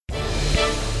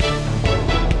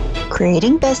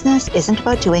Creating business isn't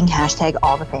about doing hashtag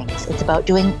all the things. It's about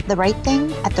doing the right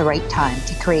thing at the right time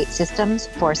to create systems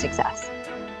for success.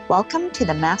 Welcome to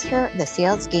the Master the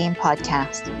Sales Game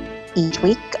podcast. Each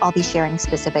week, I'll be sharing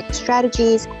specific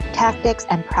strategies, tactics,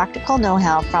 and practical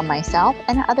know-how from myself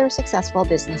and other successful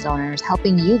business owners,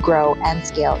 helping you grow and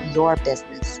scale your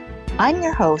business. I'm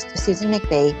your host, Susan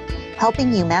McVeigh,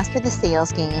 helping you master the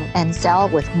sales game and sell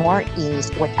with more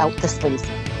ease without the sleaze.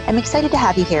 I'm excited to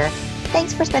have you here.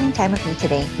 Thanks for spending time with me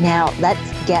today. Now, let's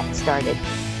get started.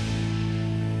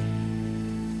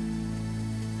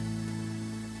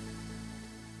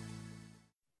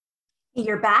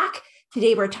 You're back.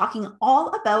 Today, we're talking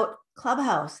all about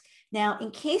ClubHouse. Now,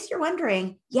 in case you're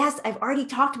wondering, yes, I've already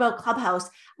talked about ClubHouse.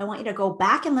 I want you to go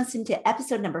back and listen to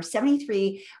episode number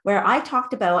 73, where I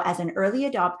talked about, as an early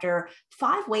adopter,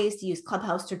 5 ways to use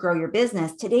ClubHouse to grow your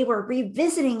business. Today, we're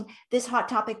revisiting this hot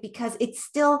topic because it's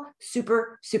still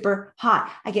super, super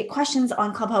hot. I get questions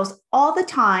on ClubHouse all the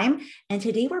time. And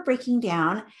today, we're breaking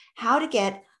down how to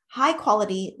get high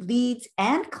quality leads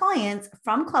and clients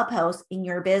from ClubHouse in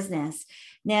your business.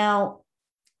 Now,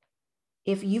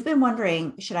 if you've been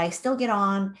wondering, should I still get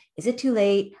on? Is it too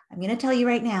late? I'm going to tell you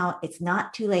right now, it's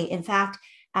not too late. In fact,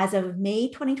 as of May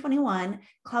 2021,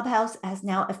 ClubHouse has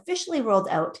now officially rolled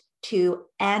out to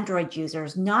Android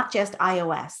users, not just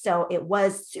iOS. So it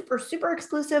was super, super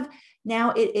exclusive. Now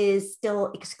it is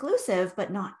still exclusive,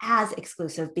 but not as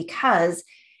exclusive because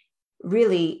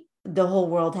really the whole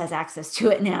world has access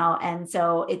to it now. And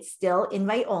so it's still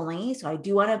invite only. So I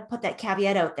do want to put that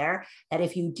caveat out there that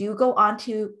if you do go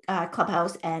onto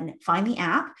ClubHouse and find the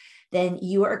app, then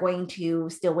you are going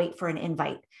to still wait for an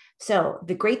invite. So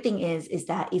the great thing is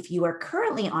that if you are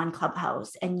currently on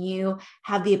ClubHouse and you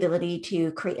have the ability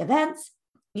to create events,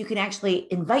 you can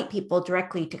actually invite people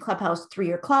directly to ClubHouse through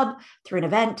your club, through an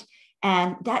event.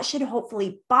 And that should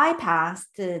hopefully bypass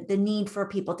the need for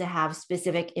people to have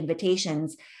specific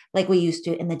invitations like we used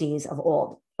to in the days of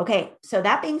old. Okay, so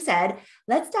that being said,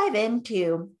 let's dive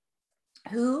into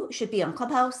who should be on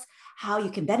ClubHouse, how you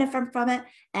can benefit from it,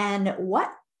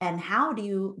 and how do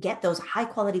you get those high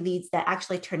quality leads that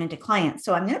actually turn into clients.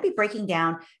 So I'm going to be breaking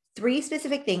down 3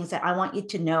 specific things that I want you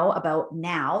to know about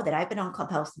now that I've been on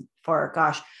ClubHouse for,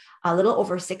 a little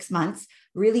over 6 months,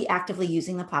 really actively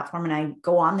using the platform. And I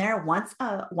go on there once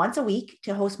a week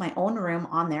to host my own room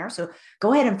on there. So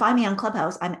go ahead and find me on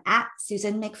ClubHouse. I'm at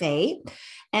Susan McVeigh.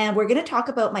 And we're going to talk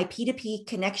about my P2P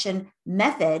connection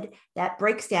method that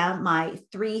breaks down my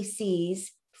 3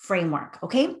 C's framework.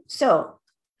 Okay. So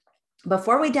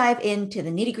before we dive into the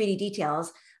nitty-gritty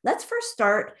details, let's first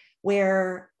start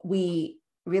where we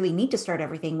really need to start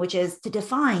everything, which is to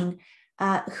define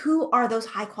who are those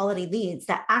high quality leads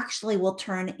that actually will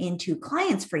turn into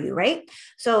clients for you, right?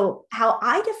 So how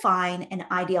I define an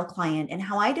ideal client and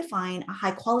how I define a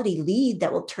high quality lead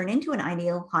that will turn into an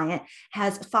ideal client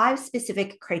has 5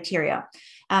 specific criteria.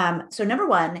 So number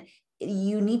 1,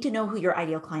 you need to know who your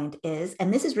ideal client is.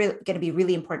 And this is really going to be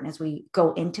really important as we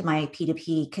go into my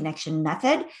P2P connection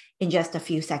method in just a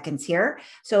few seconds here.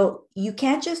 So you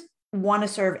can't just want to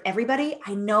serve everybody.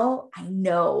 I know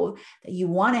that you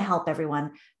want to help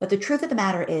everyone, but the truth of the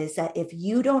matter is that if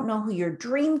you don't know who your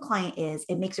dream client is,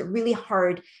 it makes it really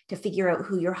hard to figure out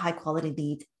who your high quality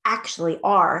leads actually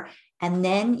are. And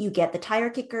then you get the tire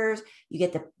kickers, you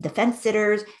get the fence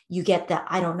sitters, you get the,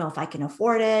 I don't know if I can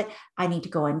afford it. I need to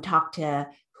go and talk to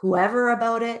whoever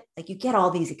about it. Like, you get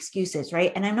all these excuses,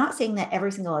 right? And I'm not saying that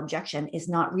every single objection is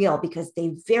not real, because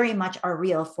they very much are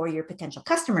real for your potential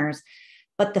customers.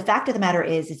 But the fact of the matter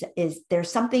is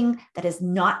there's something that is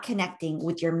not connecting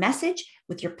with your message,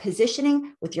 with your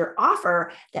positioning, with your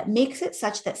offer that makes it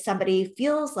such that somebody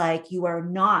feels like you are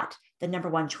not the number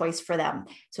 1 choice for them.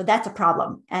 So that's a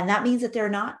problem. And that means that they're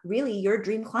not really your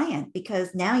dream client,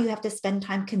 because now you have to spend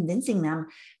time convincing them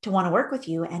to want to work with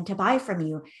you and to buy from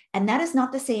you. And that is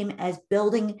not the same as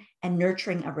building and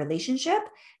nurturing a relationship.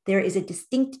 There is a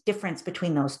distinct difference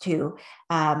between those two.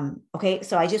 Okay,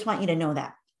 so I just want you to know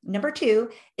that. Number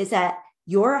 2 is that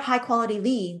your high quality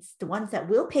leads, the ones that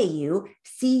will pay you,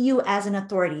 see you as an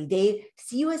authority. They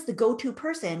see you as the go-to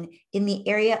person in the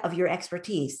area of your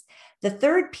expertise. The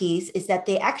third piece is that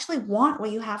they actually want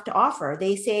what you have to offer.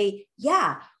 They say,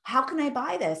 yeah, how can I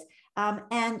buy this?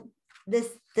 And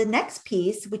the next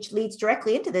piece, which leads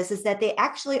directly into this, is that they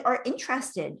actually are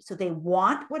interested. So they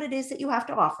want what it is that you have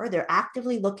to offer. They're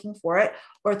actively looking for it,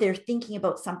 or they're thinking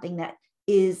about something that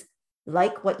is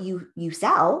like what you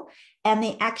sell, and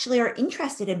they actually are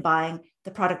interested in buying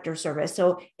the product or service.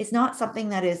 So it's not something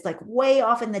that is like way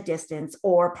off in the distance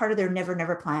or part of their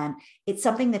never plan. It's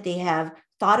something that they have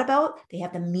thought about. They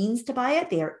have the means to buy it.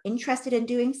 They are interested in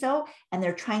doing so, and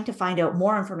they're trying to find out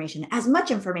more information, as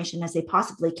much information as they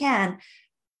possibly can,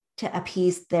 to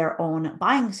appease their own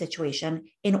buying situation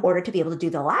in order to be able to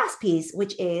do the last piece,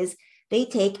 which is they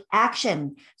take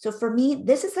action. So for me,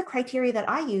 this is the criteria that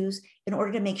I use in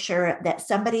order to make sure that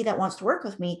somebody that wants to work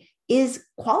with me is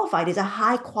qualified, is a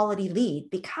high quality lead,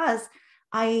 because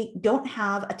I don't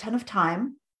have a ton of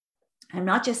time. I'm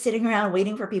not just sitting around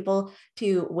waiting for people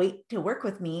to wait to work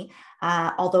with me,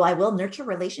 although I will nurture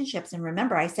relationships. And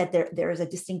remember, I said there is a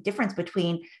distinct difference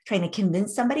between trying to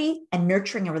convince somebody and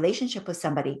nurturing a relationship with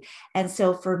somebody. And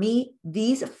so for me,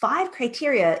 these 5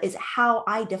 criteria is how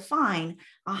I define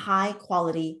a high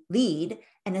quality lead,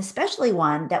 and especially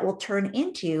one that will turn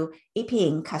into a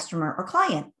paying customer or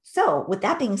client. So with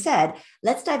that being said,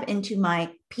 let's dive into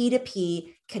my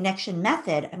P2P connection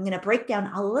method. I'm going to break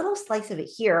down a little slice of it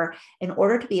here in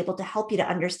order to be able to help you to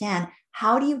understand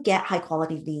how do you get high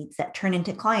quality leads that turn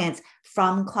into clients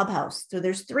from ClubHouse. So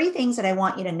there's 3 things that I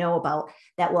want you to know about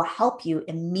that will help you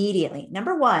immediately.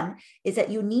 Number 1 is that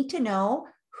you need to know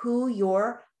who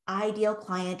your ideal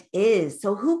client is.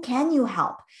 So who can you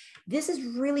help? This is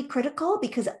really critical,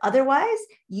 because otherwise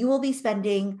you will be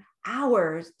spending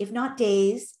hours, if not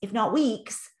days, if not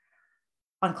weeks,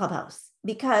 on ClubHouse,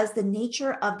 because the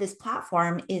nature of this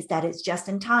platform is that it's just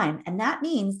in time. And that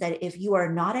means that if you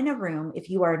are not in a room, if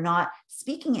you are not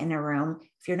speaking in a room,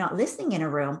 if you're not listening in a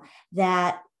room,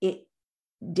 that it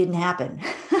didn't happen,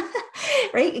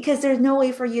 right? Because there's no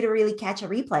way for you to really catch a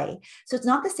replay. So it's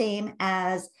not the same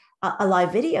as a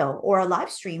live video or a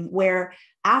live stream, where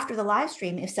after the live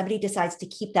stream, if somebody decides to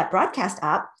keep that broadcast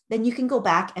up, then you can go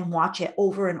back and watch it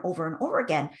over and over and over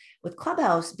again. With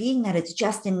ClubHouse, being that it's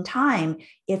just in time,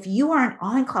 if you aren't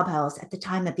on ClubHouse at the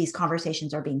time that these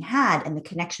conversations are being had and the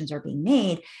connections are being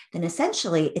made, then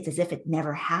essentially it's as if it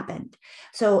never happened.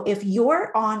 So if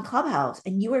you're on ClubHouse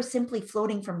and you are simply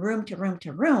floating from room to room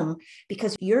to room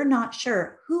because you're not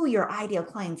sure who your ideal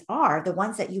clients are, the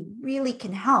ones that you really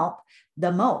can help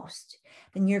the most,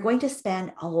 then you're going to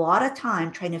spend a lot of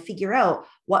time trying to figure out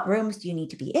what rooms do you need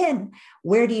to be in,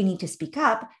 where do you need to speak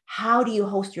up, how do you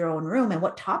host your own room, and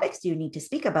what topics do you need to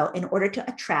speak about in order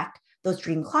to attract those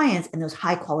dream clients and those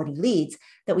high quality leads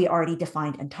that we already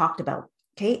defined and talked about.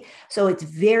 Okay, so it's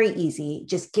very easy,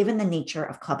 just given the nature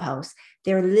of ClubHouse.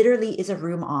 There literally is a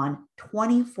room on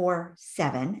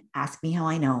 24/7. Ask me how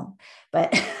I know,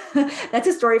 but that's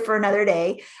a story for another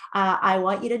day. I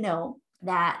want you to know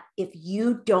that if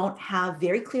you don't have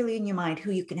very clearly in your mind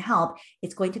who you can help,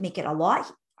 it's going to make it a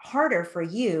lot harder for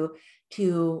you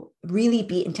to really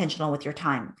be intentional with your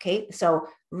time. Okay, so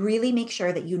really make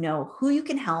sure that you know who you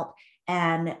can help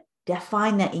and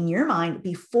define that in your mind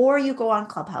before you go on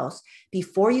ClubHouse,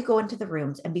 before you go into the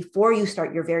rooms, and before you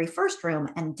start your very first room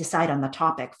and decide on the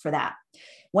topic for that.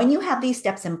 When you have these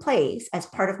steps in place as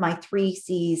part of my 3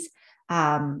 C's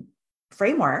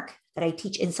framework that I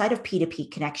teach inside of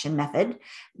P2P connection method,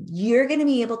 you're going to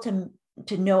be able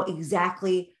to know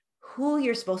exactly who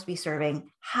you're supposed to be serving,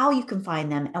 how you can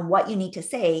find them, and what you need to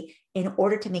say in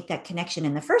order to make that connection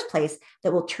in the first place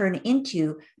that will turn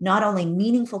into not only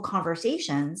meaningful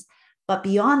conversations, but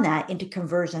beyond that into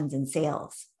conversions and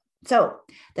sales. So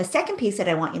the second piece that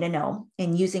I want you to know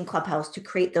in using ClubHouse to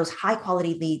create those high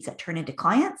quality leads that turn into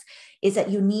clients is that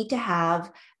you need to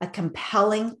have a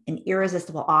compelling and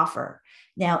irresistible offer.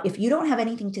 Now, if you don't have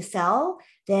anything to sell,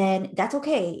 then that's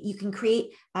okay. You can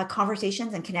create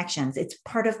conversations and connections. It's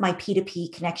part of my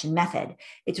P2P connection method.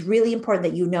 It's really important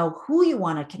that you know who you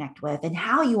want to connect with and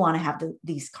how you want to have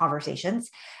these conversations.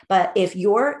 But if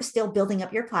you're still building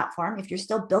up your platform, if you're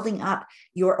still building up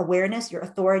your awareness, your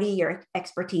authority, your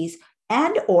expertise,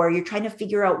 and or you're trying to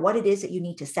figure out what it is that you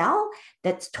need to sell,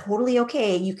 that's totally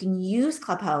okay. You can use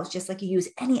ClubHouse just like you use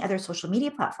any other social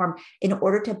media platform in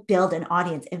order to build an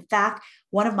audience. In fact,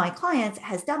 one of my clients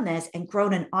has done this and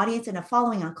grown an audience and a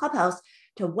following on ClubHouse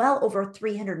to well over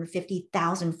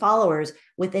 350,000 followers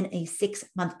within a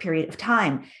 6-month period of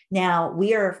time. Now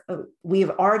we've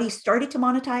already started to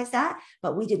monetize that,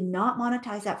 but we did not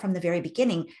monetize that from the very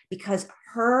beginning because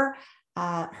her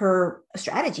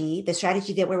strategy, the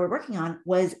strategy that we were working on,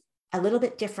 was a little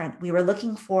bit different. We were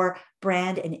looking for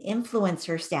brand and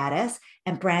influencer status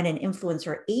and brand and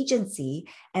influencer agency.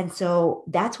 And so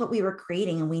that's what we were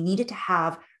creating. And we needed to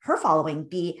have her following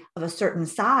be of a certain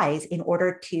size in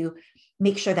order to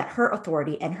make sure that her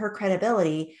authority and her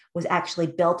credibility was actually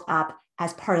built up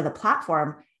as part of the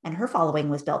platform and her following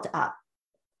was built up.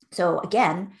 So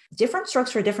again, different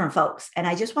strokes for different folks. And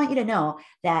I just want you to know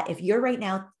that if you're right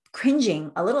now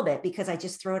cringing a little bit because I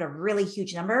just threw out a really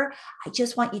huge number, I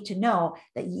just want you to know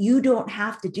that you don't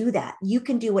have to do that. You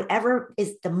can do whatever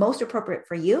is the most appropriate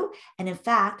for you. And in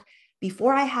fact,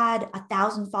 before I had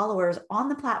 1,000 followers on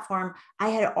the platform, I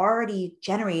had already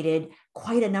generated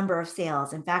quite a number of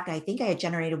sales. In fact, I think I had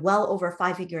generated well over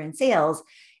 5-figure in sales.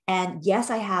 And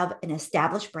yes, I have an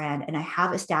established brand and I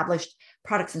have established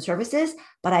products and services,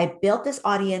 but I built this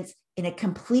audience in a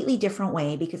completely different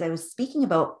way because I was speaking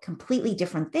about completely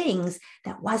different things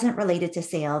that wasn't related to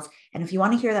sales. And if you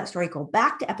want to hear that story, go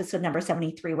back to episode number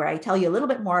 73, where I tell you a little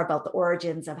bit more about the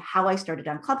origins of how I started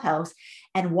on ClubHouse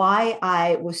and why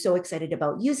I was so excited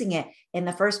about using it in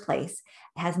the first place.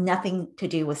 It has nothing to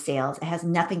do with sales. It has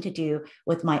nothing to do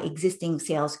with my existing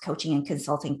sales coaching and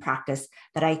consulting practice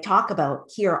that I talk about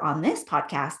here on this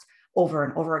podcast over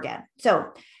and over again. So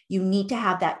you need to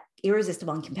have that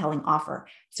irresistible and compelling offer.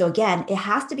 So again, it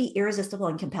has to be irresistible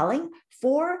and compelling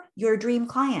for your dream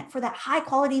client, for that high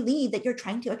quality lead that you're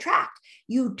trying to attract.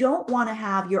 You don't want to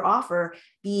have your offer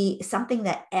be something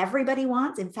that everybody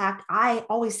wants. In fact, I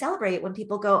always celebrate when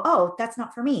people go, "Oh, that's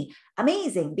not for me."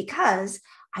 Amazing, because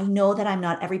I know that I'm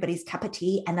not everybody's cup of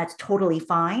tea, and that's totally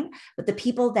fine. But the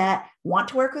people that want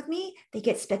to work with me, they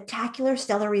get spectacular,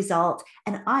 stellar results.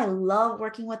 And I love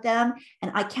working with them.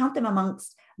 And I count them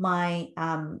amongst my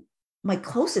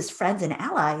closest friends and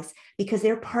allies because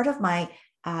they're part of my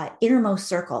innermost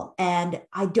circle. And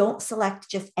I don't select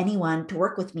just anyone to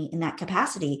work with me in that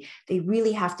capacity. They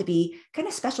really have to be kind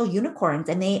of special unicorns,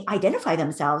 and they identify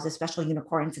themselves as special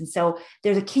unicorns. And so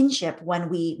there's a kinship when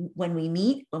we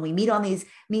meet on these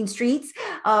mean streets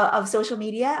of social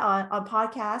media, on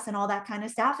podcasts and all that kind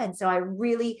of stuff. And so I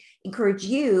really encourage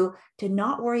you to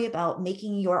not worry about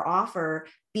making your offer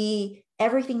be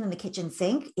everything in the kitchen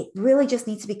sink. It really just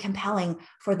needs to be compelling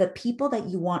for the people that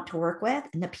you want to work with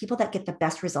and the people that get the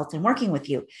best results in working with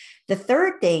you. The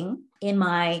third thing in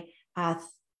my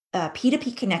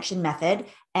P2P connection method,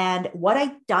 and what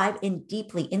I dive in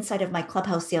deeply inside of my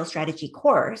ClubHouse sales strategy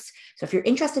course. So if you're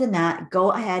interested in that,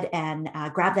 go ahead and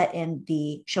grab that in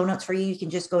the show notes for you. You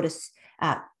can just go to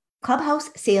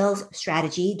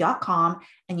clubhousesalesstrategy.com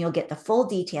and you'll get the full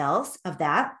details of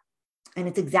that. And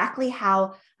it's exactly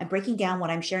how I'm breaking down what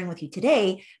I'm sharing with you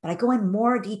today, but I go in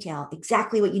more detail,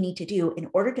 exactly what you need to do in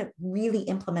order to really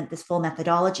implement this full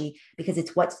methodology, because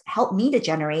it's what's helped me to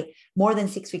generate more than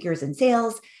 6 figures in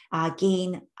sales,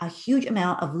 gain a huge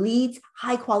amount of leads,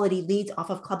 high quality leads off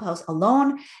of ClubHouse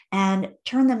alone, and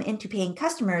turn them into paying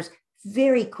customers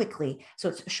very quickly. So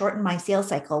it's shortened my sales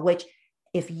cycle, which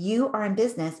if you are in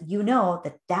business, you know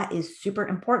that that is super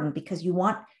important because you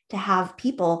want to have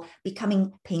people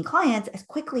becoming paying clients as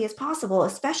quickly as possible,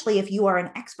 especially if you are an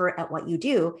expert at what you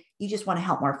do. You just want to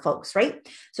help more folks, right?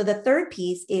 So the third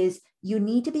piece is you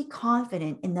need to be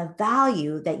confident in the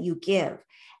value that you give.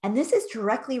 And this is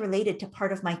directly related to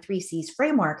part of my 3Cs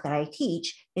framework that I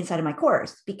teach inside of my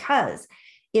course, because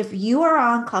if you are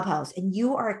on ClubHouse and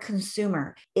you are a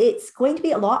consumer, it's going to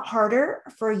be a lot harder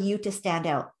for you to stand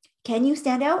out. Can you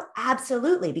stand out?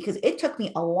 Absolutely, because it took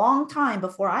me a long time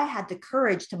before I had the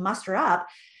courage to muster up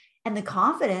and the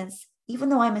confidence, even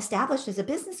though I'm established as a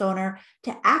business owner,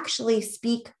 to actually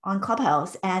speak on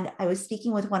ClubHouse. And I was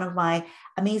speaking with one of my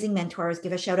amazing mentors.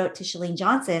 Give a shout out to Shalene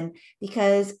Johnson,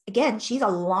 because again, she's a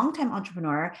longtime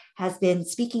entrepreneur, has been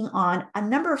speaking on a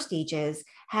number of stages,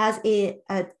 has a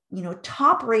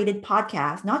top rated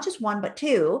podcast, not just one, but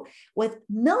two, with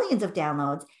millions of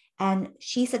downloads. And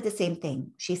she said the same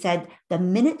thing. She said the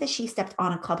minute that she stepped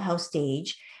on a ClubHouse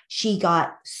stage, she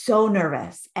got so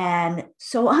nervous and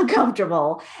so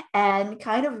uncomfortable and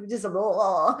kind of just, and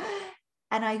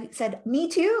I said, me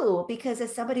too, because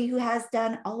as somebody who has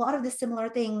done a lot of the similar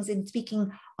things and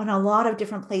speaking on a lot of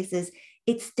different places,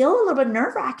 it's still a little bit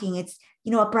nerve-wracking. It's,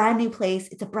 a brand new place.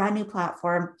 It's a brand new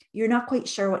platform. You're not quite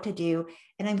sure what to do.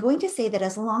 And I'm going to say that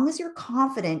as long as you're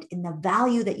confident in the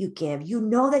value that you give, you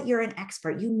know that you're an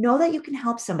expert, you know that you can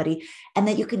help somebody and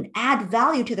that you can add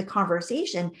value to the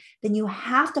conversation, then you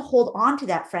have to hold on to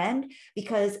that, friend,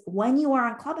 because when you are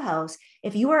on ClubHouse,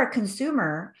 if you are a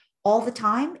consumer all the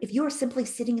time, if you are simply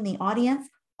sitting in the audience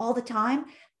all the time,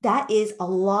 that is a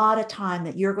lot of time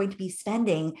that you're going to be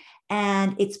spending.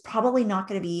 And it's probably not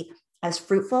going to be as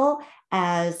fruitful,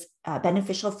 as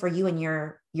beneficial for you and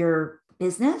your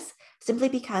business, simply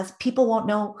because people won't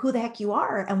know who the heck you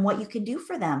are and what you can do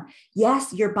for them.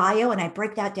 Yes, your bio, and I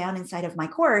break that down inside of my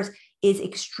course, is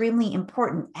extremely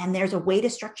important. And there's a way to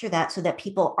structure that so that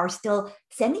people are still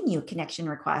sending you connection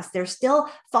requests. They're still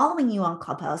following you on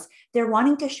ClubHouse. They're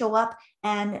wanting to show up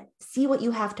and see what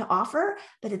you have to offer.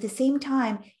 But at the same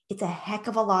time, it's a heck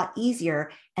of a lot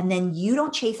easier. And then you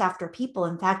don't chase after people.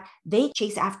 In fact, they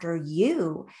chase after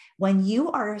you when you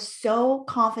are so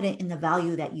confident in the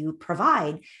value that you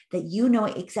provide, that you know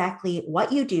exactly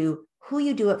what you do, who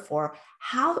you do it for,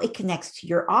 how it connects to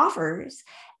your offers.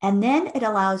 And then it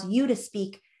allows you to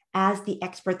speak as the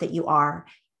expert that you are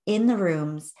in the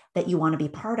rooms that you want to be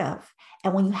part of.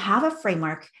 And when you have a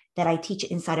framework that I teach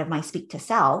inside of my Speak to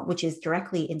Sell, which is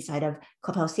directly inside of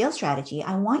ClubHouse Sales Strategy,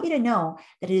 I want you to know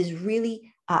that it is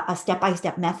really a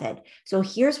step-by-step method. So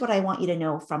here's what I want you to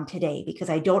know from today, because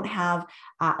I don't have,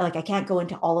 I can't go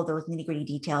into all of those nitty-gritty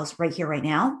details right here, right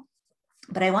now.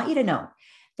 But I want you to know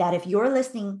that if you're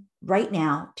listening right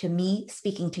now to me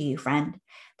speaking to you, friend,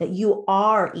 that you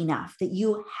are enough, that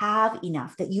you have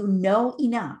enough, that you know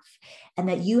enough, and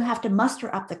that you have to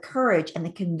muster up the courage and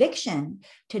the conviction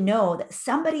to know that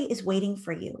somebody is waiting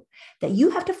for you, that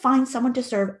you have to find someone to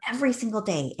serve every single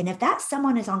day. And if that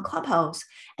someone is on Clubhouse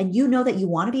and you know that you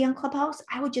want to be on Clubhouse,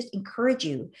 I would just encourage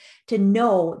you to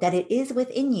know that it is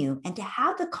within you and to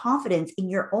have the confidence in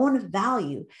your own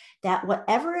value that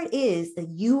whatever it is that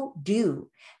you do,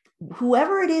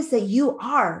 whoever it is that you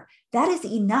are, that is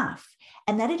enough.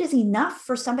 And that it is enough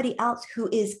for somebody else who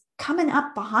is coming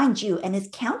up behind you and is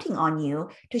counting on you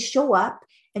to show up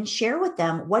and share with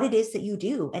them what it is that you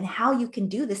do and how you can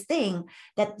do this thing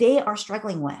that they are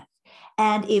struggling with.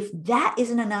 And if that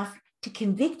isn't enough to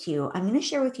convict you, I'm going to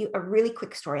share with you a really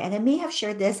quick story. And I may have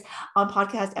shared this on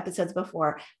podcast episodes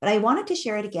before, but I wanted to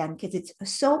share it again because it's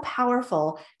so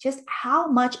powerful just how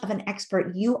much of an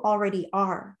expert you already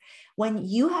are. When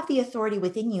you have the authority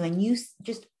within you and you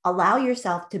just allow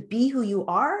yourself to be who you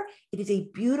are, it is a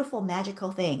beautiful,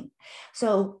 magical thing.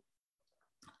 So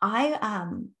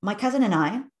my cousin and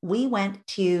I, we went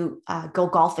to go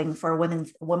golfing for a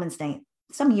women's night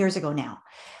some years ago now.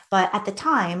 But at the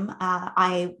time,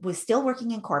 I was still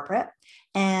working in corporate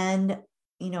and,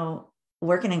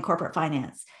 working in corporate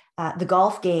finance. The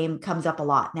golf game comes up a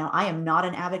lot. Now, I am not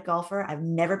an avid golfer. I've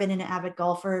never been an avid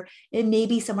golfer. It may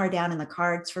be somewhere down in the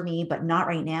cards for me, but not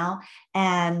right now.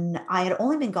 And I had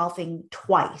only been golfing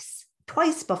twice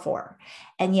before.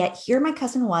 And yet here my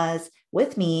cousin was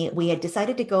with me. We had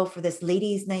decided to go for this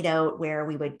ladies' night out where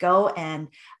we would go and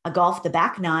golf the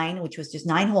back nine, which was just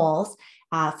 9 holes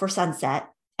for sunset,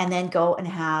 and then go and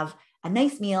have a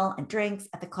nice meal and drinks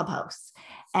at the clubhouse.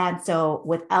 And so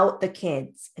without the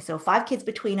kids, so 5 kids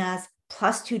between us,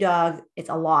 plus 2 dogs, it's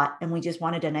a lot. And we just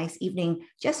wanted a nice evening,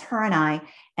 just her and I.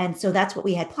 And so that's what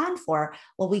we had planned for.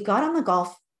 Well, we got on the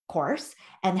golf course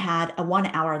and had a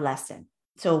 1-hour lesson.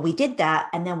 So we did that.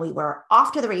 And then we were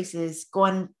off to the races,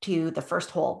 going to the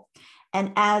first hole.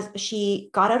 And as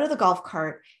she got out of the golf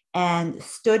cart and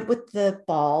stood with the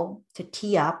ball to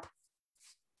tee up,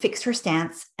 fixed her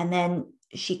stance, and then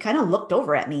she kind of looked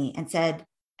over at me and said,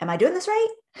 "Am I doing this right?"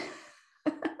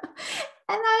 And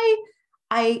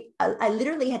I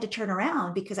literally had to turn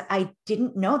around because I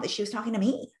didn't know that she was talking to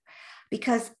me.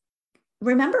 Because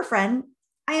remember, friend,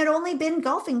 I had only been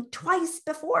golfing twice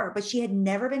before, but she had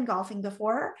never been golfing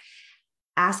before.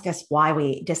 Ask us why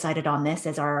we decided on this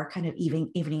as our kind of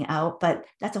evening out, but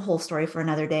that's a whole story for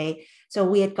another day. So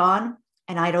we had gone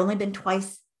and I'd only been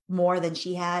twice more than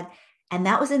she had. And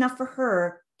that was enough for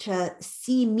her to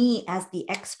see me as the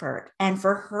expert and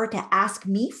for her to ask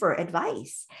me for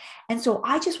advice. And so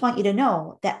I just want you to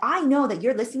know that I know that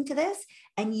you're listening to this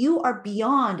and you are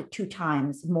beyond 2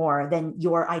 times more than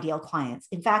your ideal clients.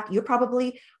 In fact, you're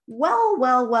probably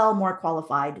well more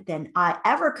qualified than I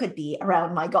ever could be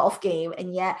around my golf game.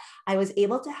 And yet I was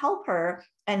able to help her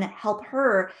and help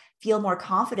her feel more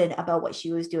confident about what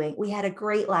she was doing. We had a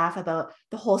great laugh about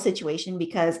the whole situation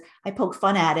because I poked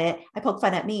fun at it. I poked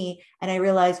fun at me and I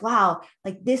realized, wow,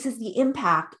 like this is the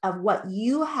impact of what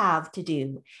you have to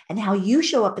do and how you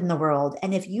show up in the world.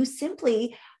 And if you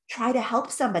simply try to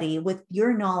help somebody with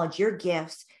your knowledge, your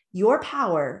gifts, your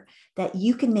power, that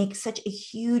you can make such a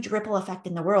huge ripple effect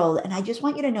in the world. And I just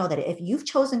want you to know that if you've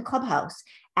chosen Clubhouse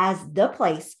as the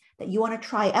place that you want to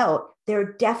try out,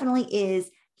 there definitely is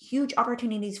huge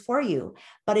opportunities for you,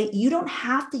 but you don't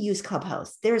have to use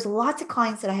Clubhouse. There's lots of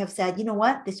clients that I have said, you know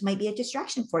what, this might be a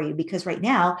distraction for you because right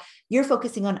now you're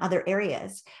focusing on other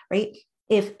areas, right?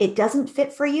 If it doesn't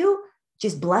fit for you,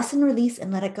 just bless and release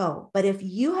and let it go. But if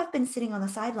you have been sitting on the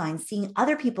sidelines, seeing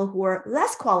other people who are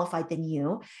less qualified than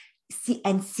you,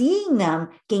 seeing them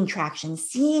gain traction,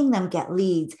 seeing them get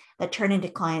leads that turn into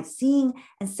clients, seeing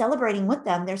and celebrating with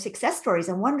them their success stories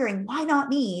and wondering, why not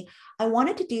me? I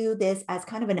wanted to do this as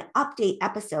kind of an update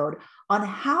episode on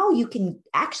how you can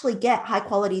actually get high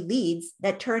quality leads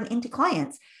that turn into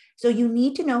clients. So you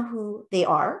need to know who they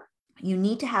are. You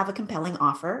need to have a compelling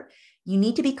offer. You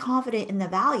need to be confident in the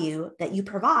value that you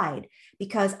provide,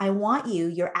 because I want you,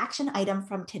 your action item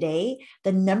from today,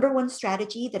 the number one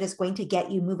strategy that is going to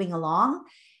get you moving along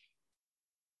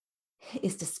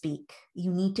is to speak.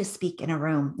 You need to speak in a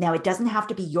room. Now, it doesn't have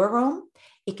to be your room.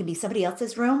 It can be somebody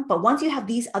else's room. But once you have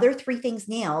these other three things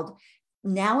nailed,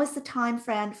 now is the time,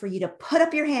 friend, for you to put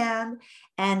up your hand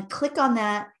and click on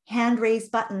that hand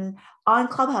raised button on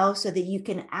Clubhouse so that you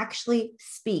can actually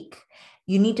speak.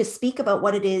 You need to speak about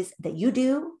what it is that you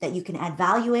do, that you can add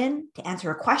value in, to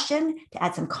answer a question, to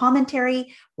add some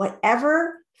commentary,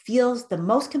 whatever feels the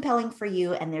most compelling for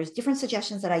you. And there's different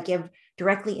suggestions that I give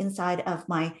directly inside of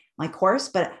my course.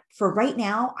 But for right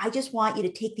now, I just want you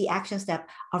to take the action step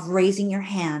of raising your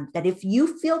hand, that if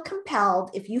you feel compelled,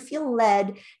 if you feel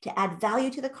led to add value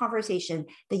to the conversation,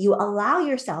 that you allow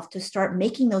yourself to start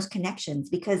making those connections,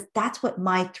 because that's what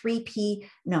my P2P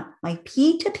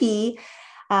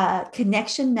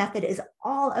connection method is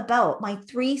all about. My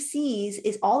 3 C's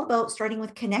is all about starting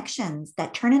with connections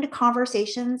that turn into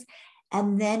conversations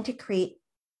and then to create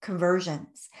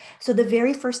conversions. So the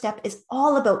very first step is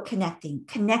all about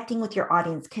connecting with your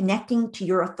audience, connecting to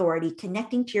your authority,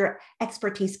 connecting to your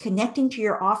expertise, connecting to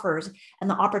your offers and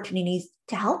the opportunities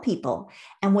to help people.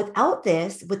 And without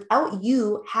this, without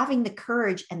you having the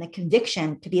courage and the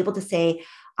conviction to be able to say,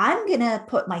 I'm going to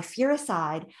put my fear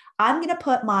aside, I'm going to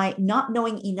put my not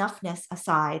knowing enoughness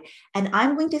aside, and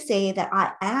I'm going to say that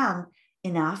I am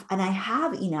enough and I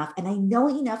have enough and I know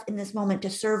enough in this moment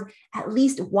to serve at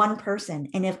least one person.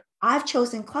 And if I've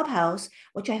chosen Clubhouse,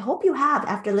 which I hope you have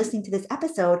after listening to this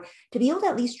episode, to be able to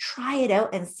at least try it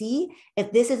out and see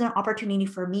if this is an opportunity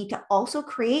for me to also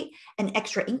create an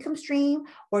extra income stream,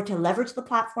 or to leverage the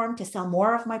platform to sell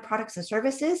more of my products and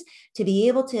services, to be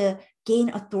able to gain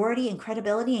authority and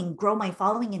credibility and grow my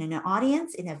following in an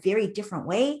audience in a very different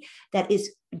way that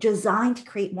is designed to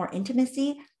create more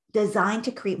intimacy, designed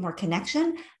to create more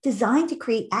connection, designed to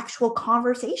create actual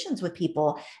conversations with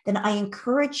people, then I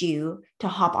encourage you to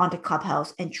hop onto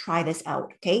Clubhouse and try this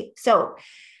out. Okay. So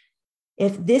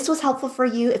if this was helpful for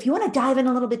you, if you want to dive in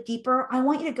a little bit deeper, I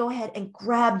want you to go ahead and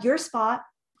grab your spot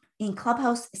in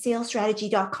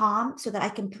clubhousesalesstrategy.com so that I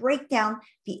can break down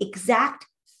the exact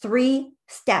 3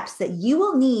 steps that you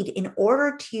will need in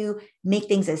order to make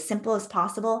things as simple as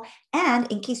possible. And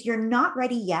in case you're not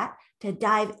ready yet to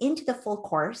dive into the full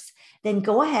course, then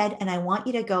go ahead and I want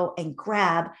you to go and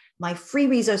grab my free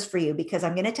resource for you, because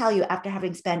I'm going to tell you, after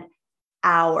having spent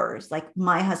hours, like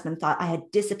my husband thought I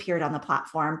had disappeared on the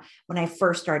platform when I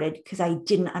first started because I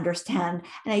didn't understand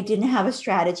and I didn't have a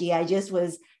strategy. I just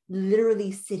was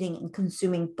literally sitting and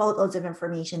consuming boatloads of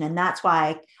information. And that's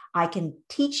why I can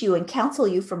teach you and counsel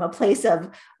you from a place of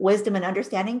wisdom and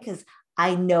understanding, because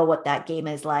I know what that game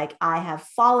is like. I have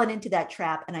fallen into that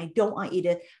trap, and I don't want you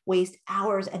to waste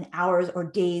hours and hours or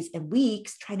days and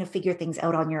weeks trying to figure things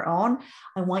out on your own.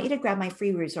 I want you to grab my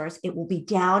free resource. It will be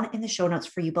down in the show notes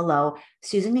for you below,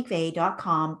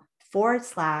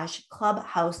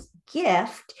 susanmcveigh.com/Clubhouse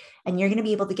gift. And you're going to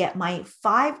be able to get my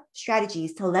 5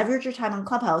 strategies to leverage your time on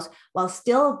Clubhouse while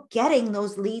still getting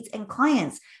those leads and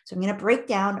clients. So I'm going to break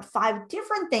down 5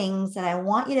 different things that I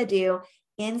want you to do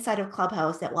inside of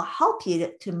Clubhouse that will help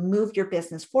you to move your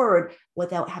business forward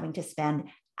without having to spend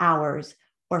hours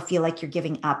or feel like you're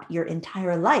giving up your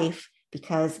entire life,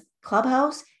 because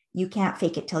Clubhouse, you can't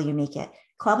fake it till you make it.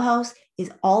 Clubhouse is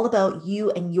all about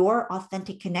you and your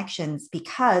authentic connections,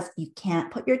 because you can't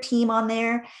put your team on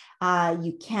there.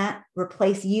 You can't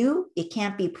replace you. It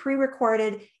can't be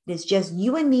pre-recorded. It is just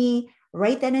you and me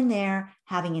right then and there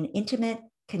having an intimate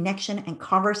connection and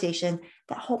conversation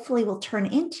that hopefully will turn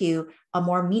into a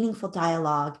more meaningful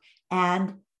dialogue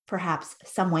and perhaps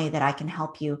some way that I can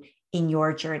help you in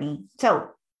your journey. So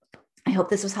I hope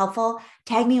this was helpful.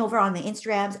 Tag me over on the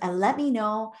Instagrams and let me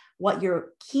know what your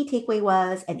key takeaway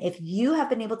was. And if you have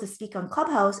been able to speak on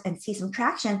Clubhouse and see some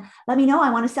traction, let me know.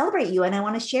 I want to celebrate you and I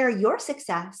want to share your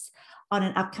success on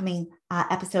an upcoming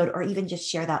episode, or even just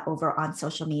share that over on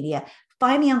social media.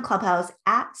 Find me on Clubhouse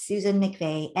at Susan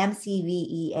McVeigh,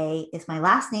 MCVEA is my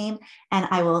last name, and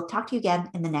I will talk to you again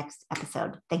in the next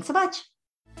episode. Thanks so much.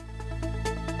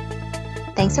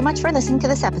 Thanks so much for listening to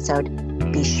this episode.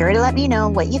 Be sure to let me know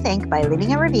what you think by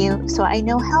leaving a review so I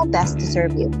know how best to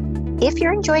serve you. If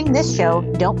you're enjoying this show,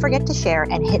 don't forget to share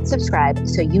and hit subscribe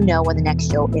so you know when the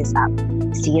next show is up.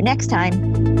 See you next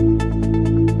time.